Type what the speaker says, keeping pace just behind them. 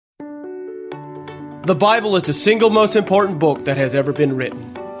The Bible is the single most important book that has ever been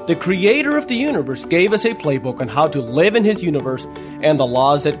written. The creator of the universe gave us a playbook on how to live in his universe and the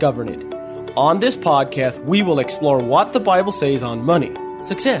laws that govern it. On this podcast, we will explore what the Bible says on money,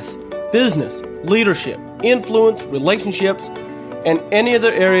 success, business, leadership, influence, relationships, and any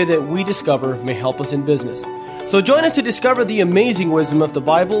other area that we discover may help us in business. So join us to discover the amazing wisdom of the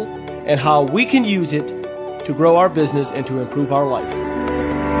Bible and how we can use it to grow our business and to improve our life.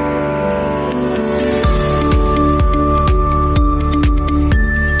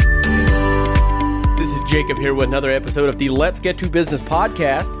 Jacob here with another episode of the Let's Get to Business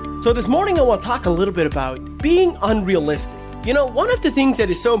podcast. So this morning I want to talk a little bit about being unrealistic. You know, one of the things that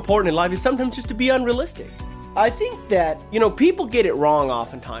is so important in life is sometimes just to be unrealistic. I think that, people get it wrong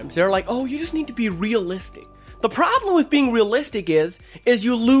oftentimes. They're like, oh, you just need to be realistic. The problem with being realistic is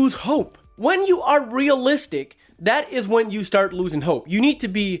you lose hope. When you are realistic, that is when you start losing hope. You need to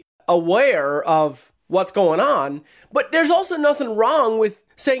be aware of what's going on, but there's also nothing wrong with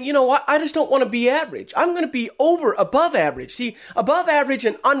saying, you know what, I just don't want to be average. I'm going to be above average. See, above average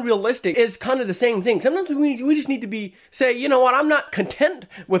and unrealistic is kind of the same thing. Sometimes we just need to say, you know what, I'm not content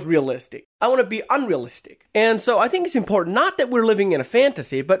with realistic. I want to be unrealistic. And so I think it's important, not that we're living in a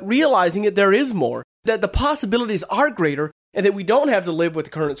fantasy, but realizing that there is more, that the possibilities are greater, and that we don't have to live with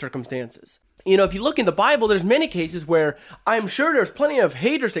the current circumstances. If you look in the Bible, there's many cases where I'm sure there's plenty of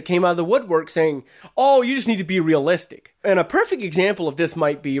haters that came out of the woodwork saying, oh, you just need to be realistic. And a perfect example of this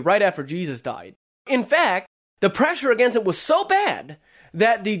might be right after Jesus died. In fact, the pressure against it was so bad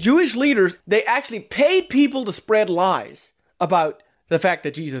that the Jewish leaders, they actually paid people to spread lies about the fact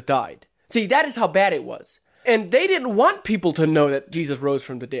that Jesus died. See, that is how bad it was. And they didn't want people to know that Jesus rose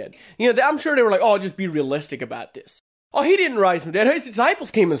from the dead. I'm sure they were like, oh, just be realistic about this. Oh, he didn't rise from the dead. His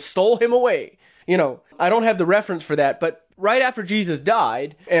disciples came and stole him away. I don't have the reference for that, but right after Jesus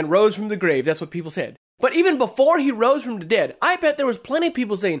died and rose from the grave, that's what people said. But even before he rose from the dead, I bet there was plenty of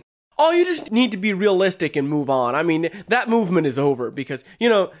people saying, oh, you just need to be realistic and move on. I mean, that movement is over because,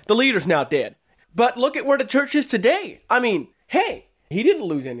 the leader's now dead. But look at where the church is today. I mean, hey, he didn't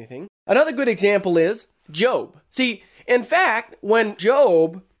lose anything. Another good example is Job. See, in fact, when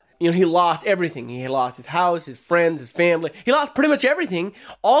Job, he lost everything. He lost his house, his friends, his family. He lost pretty much everything.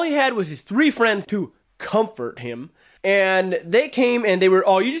 All he had was his 3 friends to comfort him. And they came and they were,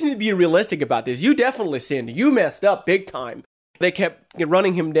 oh, you just need to be realistic about this. You definitely sinned. You messed up big time. They kept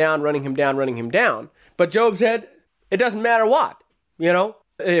running him down. But Job said, it doesn't matter what.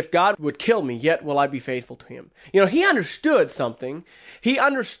 If God would kill me, yet will I be faithful to him. He understood something. He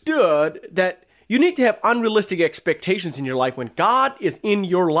understood that you need to have unrealistic expectations in your life. When God is in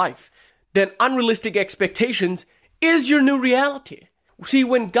your life, then unrealistic expectations is your new reality. See,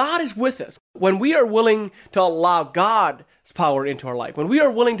 when God is with us, when we are willing to allow God's power into our life, when we are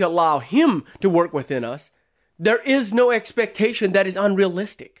willing to allow Him to work within us, there is no expectation that is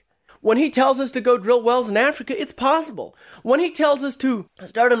unrealistic. When He tells us to go drill wells in Africa, it's possible. When He tells us to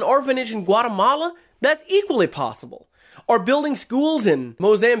start an orphanage in Guatemala, that's equally possible. Or building schools in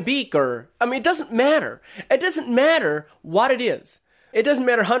Mozambique, it doesn't matter. It doesn't matter what it is. It doesn't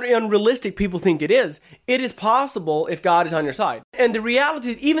matter how unrealistic people think it is. It is possible if God is on your side. And the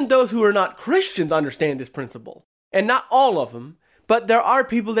reality is, even those who are not Christians understand this principle. And not all of them, but there are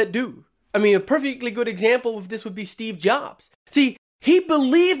people that do. A perfectly good example of this would be Steve Jobs. See, he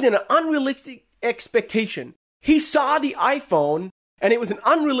believed in an unrealistic expectation. He saw the iPhone, and it was an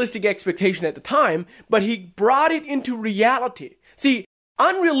unrealistic expectation at the time, but he brought it into reality. See,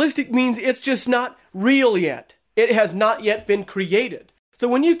 unrealistic means it's just not real yet. It has not yet been created. So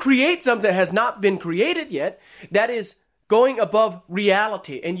when you create something that has not been created yet, that is going above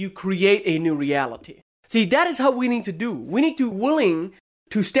reality, and you create a new reality. See, that is how we need to do. We need to be willing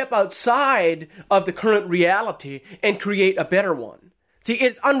to step outside of the current reality and create a better one. See,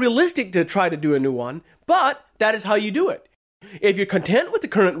 it's unrealistic to try to do a new one, but that is how you do it. If you're content with the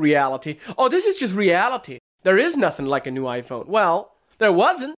current reality, oh, this is just reality. There is nothing like a new iPhone. Well, there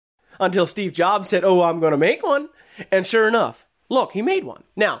wasn't until Steve Jobs said, oh, I'm going to make one. And sure enough, look, he made one.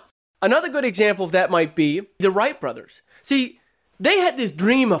 Now, another good example of that might be the Wright brothers. See, they had this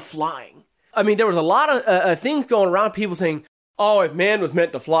dream of flying. There was a lot of things going around, people saying, oh, if man was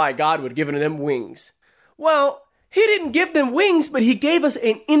meant to fly, God would have given them wings. Well, He didn't give them wings, but He gave us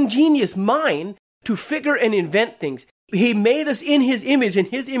an ingenious mind to figure and invent things. He made us in His image, and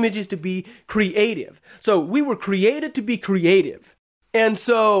His image is to be creative. So we were created to be creative. And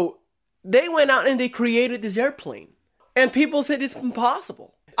so they went out and they created this airplane. And people said it's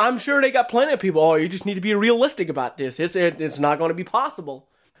impossible. I'm sure they got plenty of people, oh, you just need to be realistic about this. It's not going to be possible.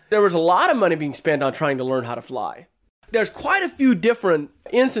 There was a lot of money being spent on trying to learn how to fly. There's quite a few different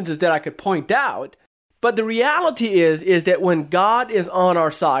instances that I could point out But the reality is that when God is on our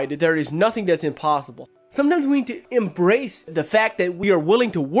side, there is nothing that's impossible. Sometimes we need to embrace the fact that we are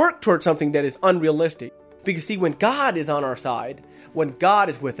willing to work towards something that is unrealistic. Because see, when God is on our side, when God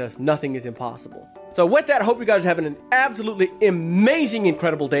is with us, nothing is impossible. So with that, I hope you guys are having an absolutely amazing,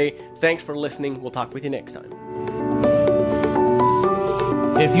 incredible day. Thanks for listening. We'll talk with you next time.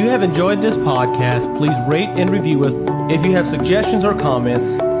 If you have enjoyed this podcast, please rate and review us. If you have suggestions or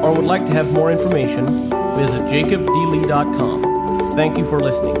comments, or would like to have more information, visit jacobdlee.com. Thank you for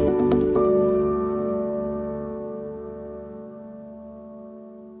listening.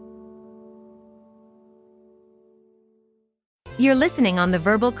 You're listening on the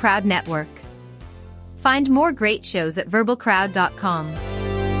Verbal Crowd Network. Find more great shows at verbalcrowd.com.